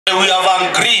We have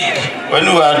agreed, when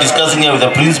we were discussing here with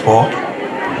the principal,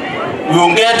 we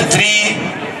will get 3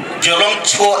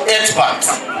 geological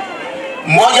experts.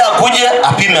 Mmoja akuje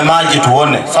apime maji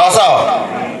tuone. Sawa sawa?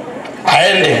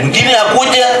 Aende. Mwingine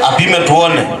akuje apime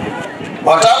tuone.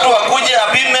 Watatu akuje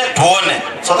apime tuone.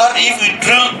 So that if we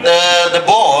drill the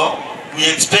bore, we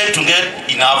expect to get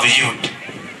enough yield.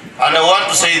 And I want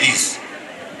to say this.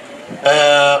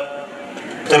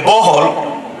 The borehole,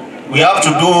 we have to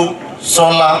do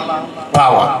solar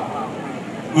power.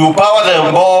 We will power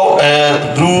the bore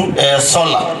through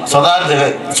solar, so that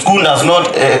the school does not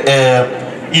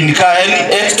incur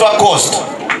any extra cost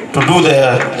to do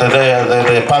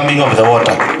the pumping of the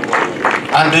water.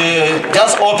 And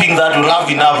just hoping that we'll have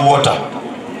enough water.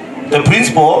 The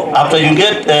principal, after you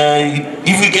get,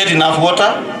 if we get enough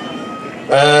water,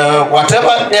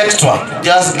 whatever extra,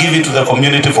 just give it to the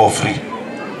community for free,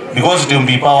 because it will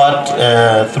be powered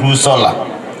through solar.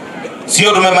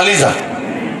 Sio tumemaliza.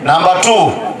 Number 2,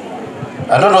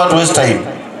 I don't want to waste time.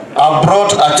 I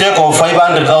brought a check of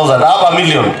 500,000, half a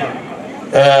million,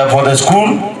 for the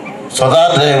school, so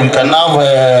that we can have,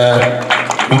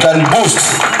 we can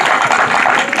boost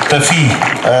the fee.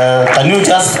 Can you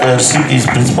just receive this,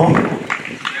 principal? I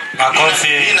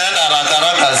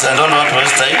don't want to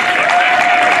waste time.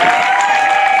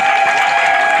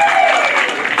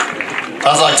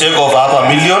 That's a check of half a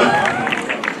million.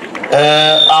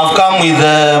 I've come with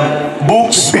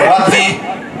books worthy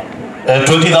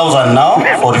 20,000 now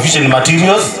for revision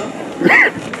materials,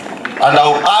 and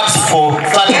I'll ask for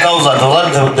 30,000 so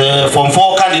that the Form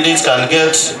 4 candidates can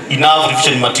get enough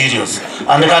revision materials.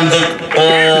 And can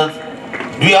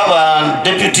we have a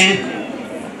deputy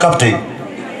captain?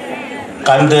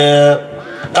 Can the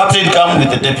captain come with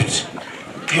the deputy?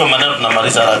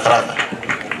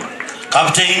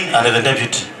 Captain and the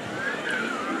deputy.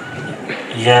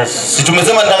 Yes. Si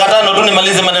tumesema ndakatano tu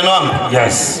nimalize maneno yangu?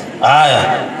 Yes.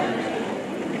 Haya.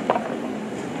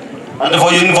 And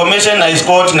for your information, I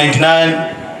scored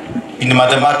 99 in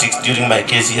mathematics during my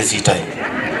KSH time.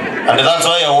 And that's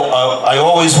why I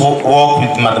always work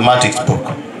with mathematics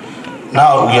book.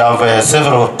 Now we have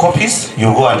several copies.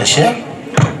 You go and share.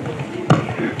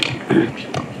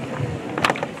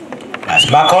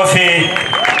 That's my coffee.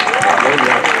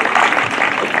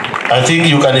 I think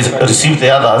you can receive the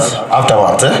others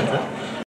afterwards.